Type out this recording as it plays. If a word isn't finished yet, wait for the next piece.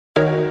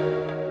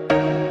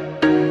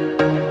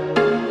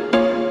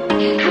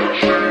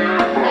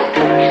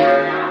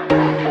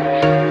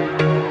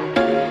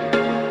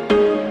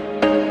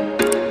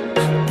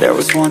There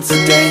was once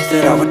a day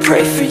that I would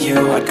pray for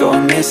you. I'd go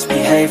and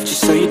misbehave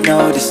just so you'd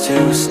notice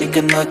too.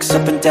 Sneaking looks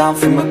up and down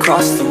from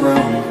across the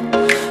room.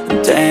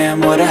 And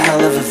damn, what a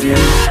hell of a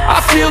view. I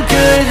feel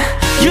good,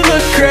 you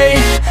look great,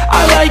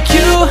 I like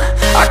you,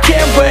 I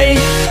can't wait.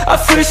 A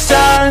first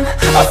time,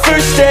 a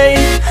first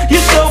date.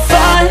 You're so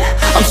fine,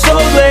 I'm so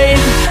late.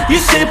 You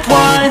sip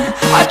wine,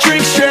 I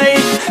drink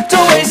straight.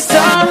 Don't waste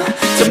time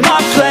to my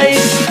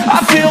place.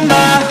 I feel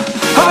my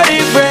heart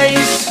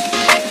erase.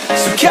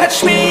 So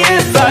catch me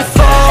if I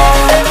fall.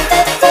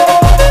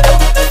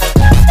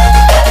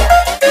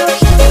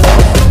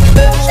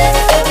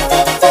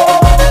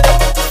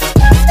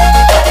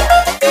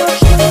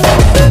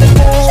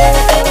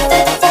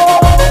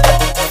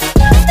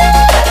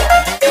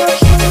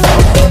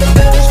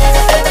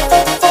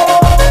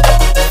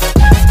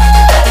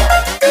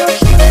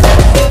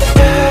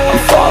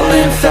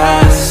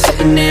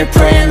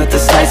 Praying that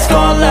this night's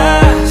gonna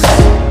last.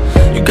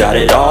 You got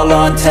it all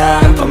on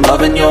tap, I'm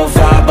loving your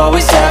vibe,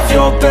 always have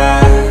your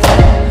back.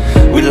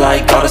 We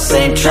like all the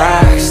same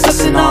tracks,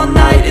 listen all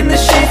night in the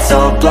sheets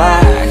all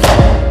black.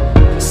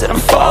 Said I'm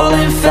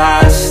falling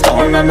fast,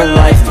 don't remember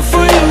life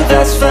before you,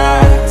 that's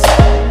fact.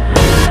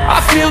 I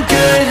feel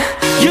good,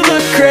 you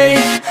look great,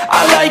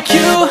 I like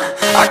you,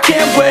 I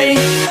can't wait.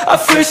 A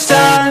first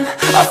time,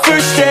 a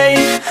first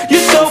date.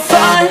 You're so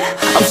fine,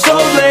 I'm so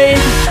late.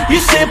 You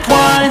sip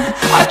wine,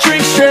 I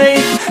drink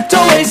straight.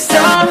 Don't waste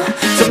time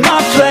to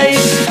my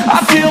place.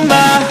 I feel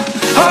my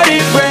heart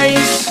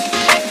erase.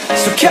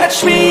 So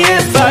catch me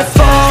if I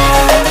fall.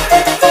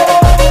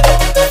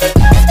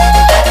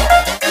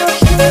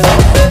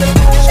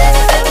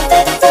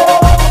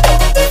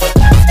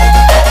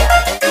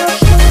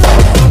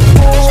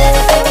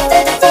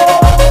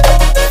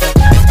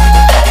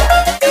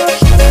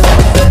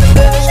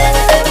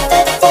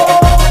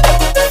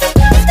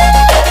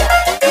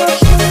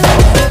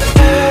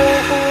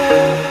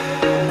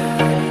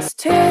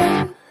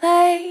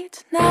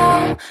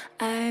 Now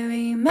I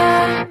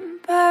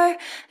remember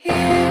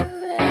you.